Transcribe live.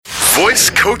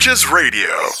Voice Coaches Radio.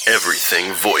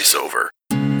 Everything voiceover.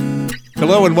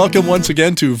 Hello and welcome once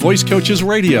again to Voice Coaches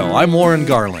Radio. I'm Warren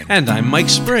Garling. And I'm Mike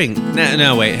Spring.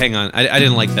 No, wait, hang on. I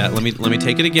didn't like that. Let me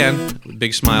take it again.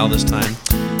 Big smile this time.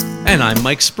 And I'm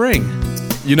Mike Spring.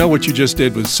 You know what you just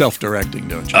did was self-directing,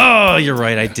 don't you? Oh, you're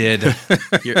right, I did.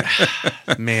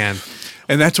 Man.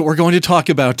 And that's what we're going to talk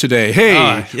about today. Hey,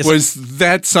 yes, was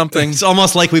that something? It's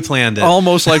almost like we planned it.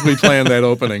 Almost like we planned that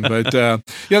opening. But yeah,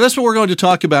 that's what we're going to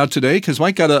talk about today because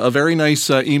Mike got a very nice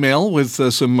email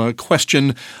with some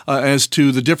question as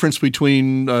to the difference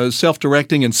between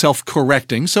self-directing and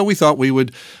self-correcting. So we thought we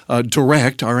would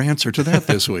direct our answer to that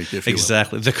this week, if you will.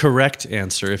 Exactly. The correct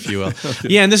answer, if you will.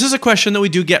 Yeah, and this is a question that we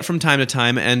do get from time to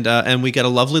time, and we get a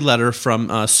lovely letter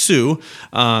from Sue.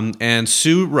 And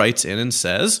Sue writes in and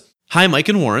says, "Hi, Mike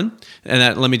and Warren."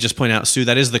 And let me just point out, Sue,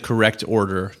 that is the correct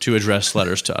order to address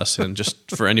letters to us. And just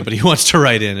for anybody who wants to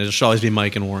write in, it should always be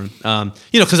Mike and Warren.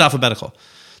 Because alphabetical.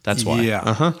 That's why. Yeah.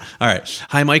 All right.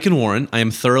 Hi, Mike and Warren. I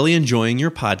am thoroughly enjoying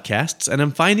your podcasts, and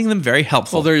I'm finding them very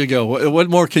helpful. Well, there you go. What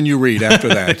more can you read after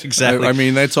that? Exactly. I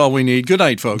mean, that's all we need. Good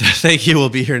night, folks. Thank you. We'll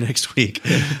be here next week.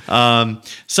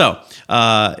 So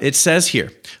it says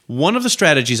here, one of the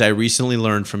strategies I recently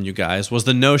learned from you guys was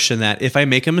the notion that if I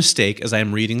make a mistake as I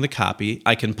am reading the copy,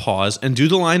 I can pause and do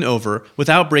the line over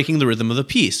without breaking the rhythm of the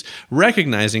piece,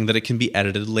 recognizing that it can be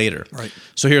edited later. Right.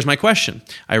 So here's my question.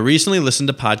 I recently listened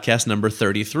to podcast number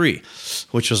 33,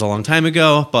 which was a long time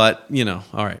ago, but,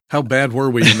 all right. How bad were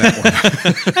we in that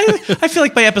one? I feel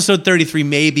like by episode 33,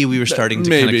 maybe we were starting to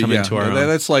kind of come into our own.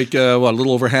 That's like, a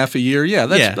little over half a year? Yeah,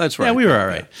 that's right. Yeah, we were all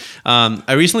right.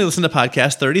 I recently listened to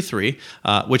podcast 33,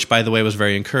 which, by the way, was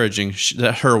very encouraging.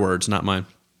 Her words, not mine.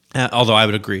 Although I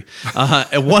would agree.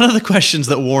 And one of the questions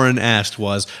that Warren asked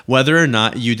was whether or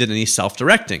not you did any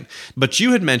self-directing. But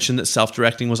you had mentioned that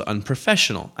self-directing was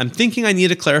unprofessional. I'm thinking I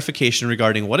need a clarification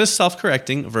regarding what is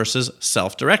self-correcting versus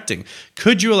self-directing.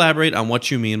 Could you elaborate on what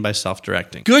you mean by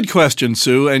self-directing? Good question,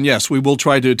 Sue. And yes, we will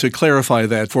try to clarify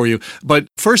that for you. But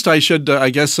first, I should,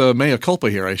 mea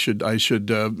culpa here. I should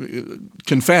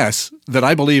confess that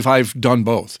I believe I've done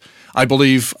both. I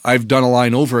believe I've done a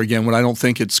line over again when I don't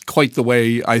think it's quite the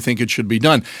way I think it should be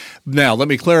done. Now, let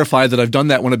me clarify that I've done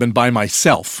that when I've been by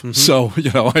myself. Mm-hmm. So,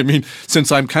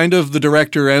 since I'm kind of the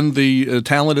director and the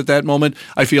talent at that moment,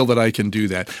 I feel that I can do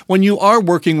that. When you are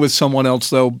working with someone else,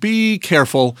 though, be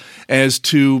careful as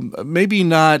to maybe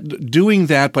not doing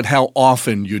that, but how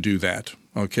often you do that.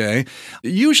 Okay.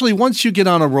 Usually once you get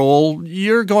on a roll,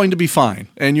 you're going to be fine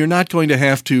and you're not going to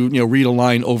have to, read a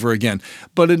line over again.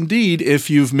 But indeed, if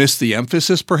you've missed the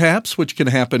emphasis perhaps, which can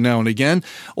happen now and again,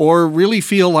 or really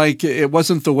feel like it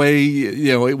wasn't the way,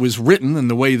 it was written and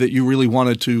the way that you really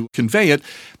wanted to convey it,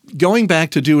 going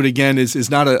back to do it again is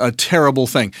not a terrible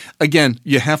thing. Again,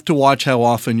 you have to watch how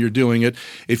often you're doing it.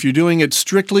 If you're doing it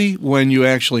strictly when you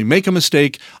actually make a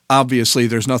mistake, obviously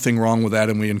there's nothing wrong with that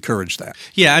and we encourage that.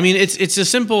 Yeah, I mean, it's a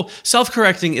simple,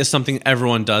 self-correcting is something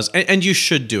everyone does, and you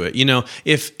should do it.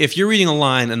 If you're reading a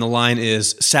line and the line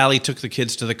is, Sally took the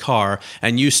kids to the car,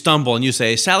 and you stumble and you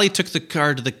say, Sally took the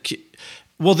car to the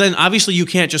well, then obviously you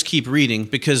can't just keep reading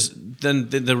because then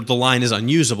the line is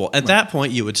unusable. At that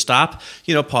point, you would stop,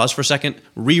 pause for a second,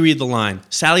 reread the line.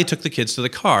 Sally took the kids to the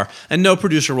car, and no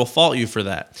producer will fault you for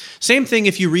that. Same thing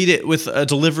if you read it with a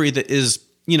delivery that is,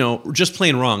 just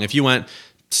plain wrong. If you went,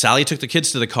 Sally took the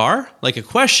kids to the car, like a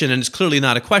question, and it's clearly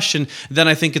not a question, then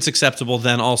I think it's acceptable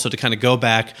then also to kind of go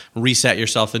back, reset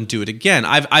yourself, and do it again.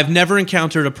 I've never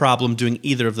encountered a problem doing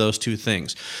either of those two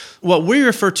things. What we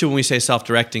refer to when we say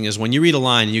self-directing is when you read a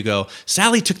line and you go,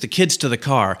 Sally took the kids to the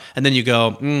car, and then you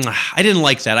go, I didn't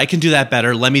like that. I can do that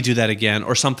better. Let me do that again,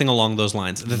 or something along those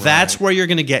lines. Right. That's where you're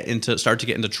going to start to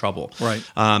get into trouble. Right.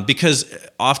 Because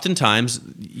oftentimes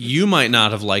you might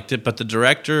not have liked it, but the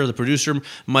director or the producer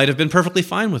might have been perfectly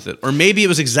fine with it. Or maybe it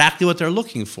was exactly what they're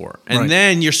looking for. And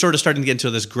then you're sort of starting to get into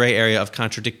this gray area of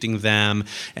contradicting them,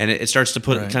 and it starts to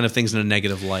put kind of things in a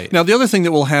negative light. Now, the other thing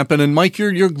that will happen, and Mike,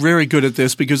 you're very good at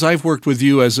this because I've worked with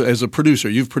you as a producer.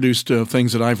 You've produced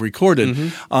things that I've recorded.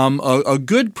 Mm-hmm. A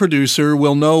good producer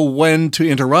will know when to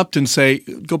interrupt and say,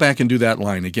 go back and do that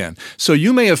line again. So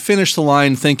you may have finished the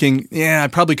line thinking, I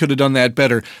probably could have done that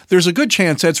better. There's a good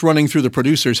chance that's running through the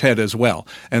producer's head as well,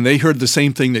 and they heard the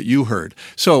same thing that you heard.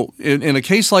 So in a case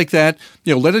case like that,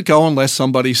 let it go unless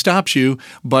somebody stops you.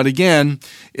 But again,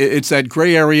 it's that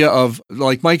gray area of,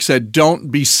 like Mike said,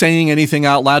 don't be saying anything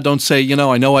out loud. Don't say,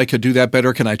 I know I could do that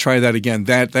better. Can I try that again?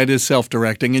 That is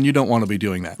self-directing, and you don't want to be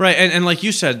doing that. Right. And like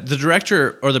you said, the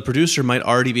director or the producer might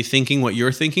already be thinking what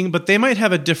you're thinking, but they might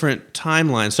have a different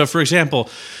timeline. So, for example,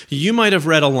 you might have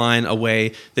read a line a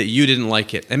way that you didn't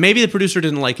like it, and maybe the producer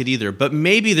didn't like it either, but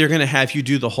maybe they're going to have you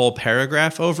do the whole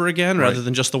paragraph over again rather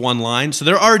than just the one line. So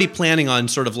they're already planning on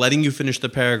sort of letting you finish the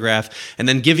paragraph and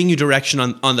then giving you direction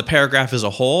on the paragraph as a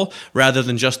whole rather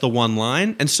than just the one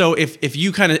line. And so if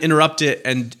you kind of interrupt it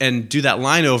and do that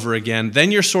line over again,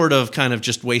 then you're sort of kind of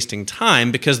just wasting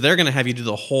time because they're going to have you do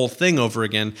the whole thing over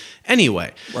again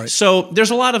anyway. Right. So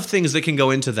there's a lot of things that can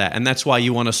go into that, and that's why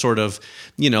you want to sort of,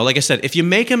 like I said, if you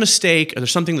make a mistake or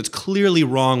there's something that's clearly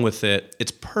wrong with it,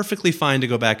 it's perfectly fine to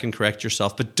go back and correct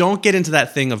yourself, but don't get into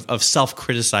that thing of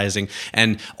self-criticizing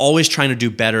and always trying to do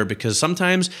better, because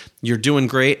sometimes you're doing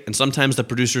great and sometimes the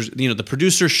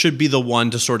producer should be the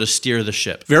one to sort of steer the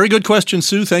ship. Very good question,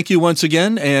 Sue. Thank you once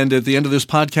again. And at the end of this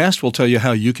podcast, we'll tell you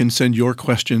how you can send your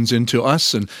questions into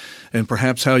us and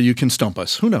perhaps how you can stump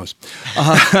us. Who knows?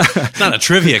 It's not a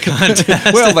trivia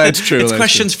contest. Well, that's true. It's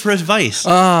questions for advice.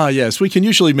 Yes. We can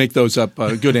usually make those up,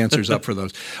 good answers up for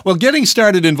those. Well, getting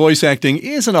started in voice acting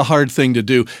isn't a hard thing to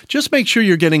do. Just make sure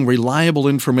you're getting reliable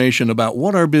information about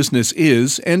what our business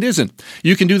is and isn't.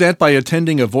 You can do that by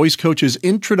attending a Voice Coach's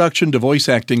Introduction to Voice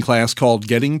Acting class called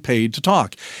Getting Paid to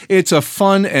Talk. It's a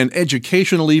fun and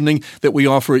educational evening that we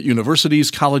offer at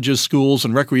universities, colleges, schools,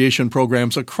 and recreation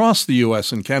programs across the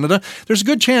U.S. and Canada. There's a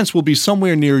good chance we'll be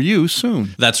somewhere near you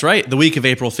soon. That's right. The week of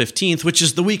April 15th, which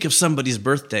is the week of somebody's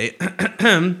birthday.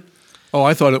 Oh,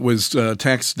 I thought it was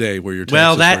tax day where your taxes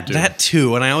well, were due. that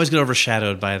too, and I always get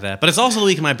overshadowed by that. But it's also the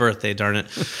week of my birthday, darn it.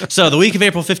 So the week of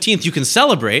April 15th, you can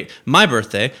celebrate my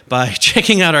birthday by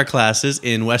checking out our classes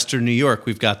in Western New York.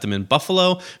 We've got them in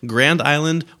Buffalo, Grand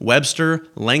Island, Webster,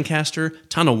 Lancaster,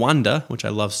 Tonawanda, which I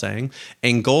love saying,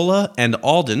 Angola, and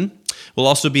Alden. We'll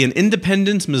also be in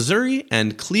Independence, Missouri,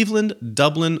 and Cleveland,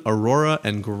 Dublin, Aurora,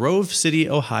 and Grove City,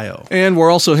 Ohio. And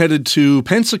we're also headed to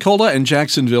Pensacola and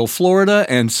Jacksonville, Florida,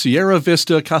 and Sierra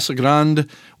Vista, Casa Grande,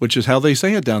 which is how they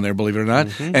say it down there, believe it or not,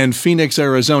 and Phoenix,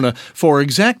 Arizona. For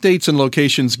exact dates and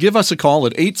locations, give us a call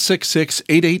at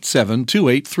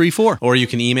 866-887-2834. Or you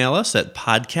can email us at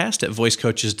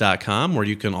podcast@voicecoaches.com, where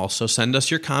you can also send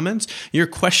us your comments, your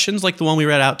questions like the one we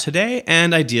read out today,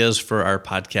 and ideas for our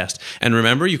podcast. And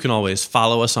remember, you can always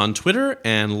follow us on Twitter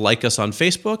and like us on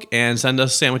Facebook and send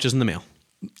us sandwiches in the mail.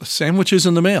 Sandwiches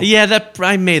in the mail. Yeah,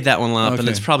 I made that one up, and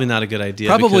it's probably not a good idea.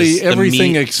 Probably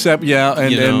everything except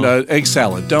and egg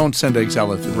salad. Don't send egg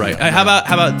salad. Right. How about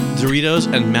Doritos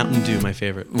and Mountain Dew? My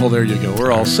favorite. Well, there you go.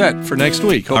 We're all set for next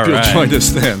week. Hope you'll join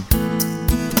us then.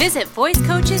 Visit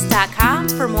voicecoaches.com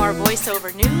for more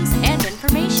voiceover news and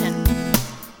information.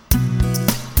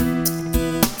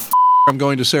 I'm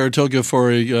going to Saratoga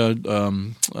for a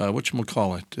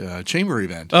chamber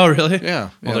event. Oh, really? Yeah.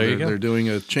 Well, there you go. They're doing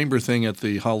a chamber thing at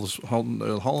the Hall of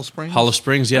Springs. Hall of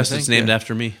Springs, yes, it's named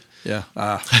after me. Yeah.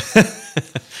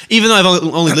 Even though I've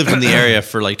only lived in the area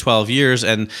for like 12 years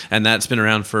and that's been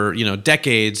around for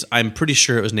decades, I'm pretty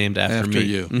sure it was named after me.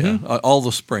 You. Mm-hmm. Yeah. All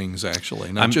the Springs,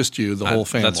 actually, not just you, the whole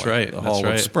family. That's right. The Hall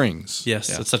of Springs.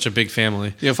 Yes, it's such a big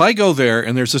family. If I go there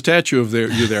and there's a statue of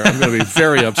you there, I'm going to be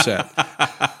very upset.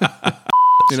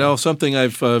 Something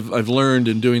I've learned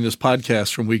in doing this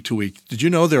podcast from week to week. Did you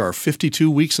know there are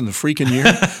 52 weeks in the freaking year?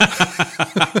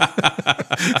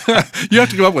 You have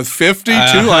to come up with 52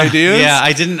 ideas? Yeah,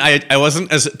 I didn't. I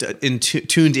wasn't as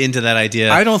tuned into that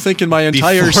idea. I don't think in my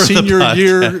entire senior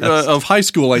year of high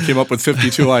school I came up with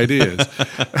 52 ideas.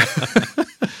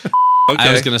 Okay.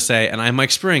 I was going to say, and I'm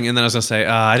Mike Spring, and then I was going to say,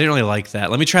 I didn't really like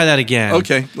that. Let me try that again.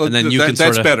 Okay. And then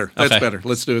that's better. That's better.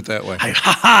 Let's do it that way.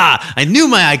 I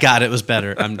knew I got it was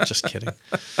better. I'm just kidding.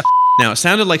 Now, it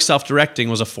sounded like self-directing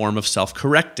was a form of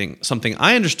self-correcting, something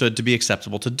I understood to be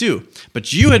acceptable to do.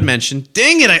 But you had mentioned,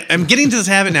 dang it, I'm getting to this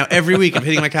habit now every week. I'm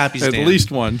hitting my copy stand. At least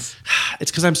once.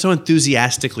 It's because I'm so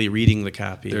enthusiastically reading the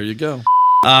copy. There you go.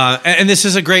 And this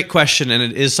is a great question, and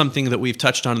it is something that we've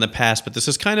touched on in the past, but this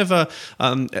is kind of a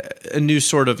new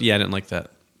sort of... Yeah, I didn't like that.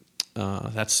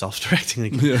 That's self-directing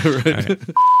again. Yeah, right. Right.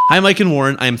 Hi, Mike and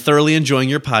Warren. I am thoroughly enjoying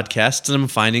your podcasts, and I'm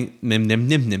finding...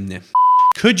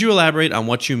 Could you elaborate on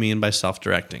what you mean by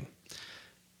self-directing?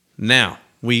 Now...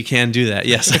 We can do that.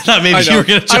 Yes. I thought maybe you were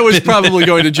going to jump in. I was probably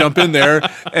going to jump in there,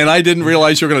 and I didn't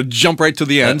realize you were going to jump right to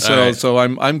the end. So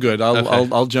I'm good.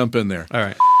 I'll jump in there. All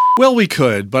right. Well, we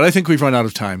could, but I think we've run out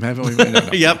of time, haven't we? No.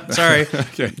 Yep. Sorry.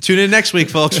 Okay. Tune in next week,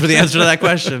 folks, for the answer to that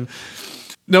question.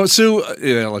 No, Sue.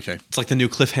 Yeah, okay. It's like the new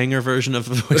cliffhanger version of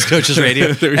Voice Coaches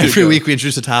Radio. There you Every go. week we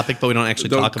introduce a topic, but we don't actually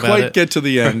Don't talk about quite it. get to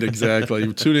the end,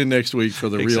 exactly. Tune in next week for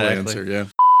the real Exactly. answer, yeah.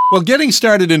 Well, getting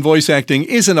started in voice acting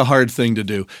isn't a hard thing to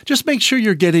do. Just make sure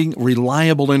you're getting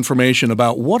reliable information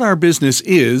about what our business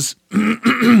is.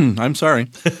 I'm sorry.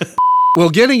 Well,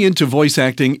 getting into voice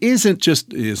acting isn't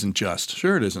just.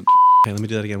 Sure, it isn't. Okay, let me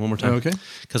do that again one more time. Okay.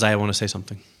 Because I want to say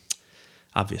something.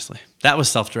 Obviously. That was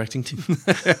self-directing too.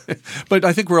 But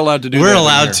I think we're allowed to do that. We're in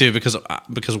allowed here. to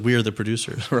because we're the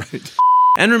producers. Right.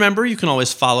 And remember, you can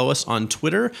always follow us on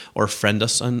Twitter or friend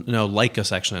us like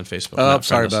us actually on Facebook. Oh, Not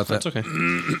sorry friend us. about that. That's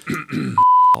okay.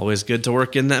 Always good to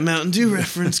work in that Mountain Dew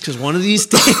reference because one of these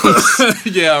days,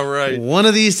 Yeah, right. one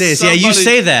of these days, yeah, you Somebody-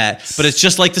 say that, but it's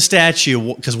just like the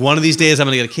statue because one of these days I'm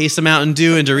going to get a case of Mountain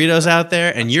Dew and Doritos out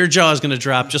there and your jaw is going to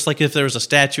drop just like if there was a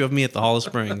statue of me at the Hall of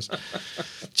Springs.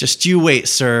 Just you wait,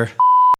 sir.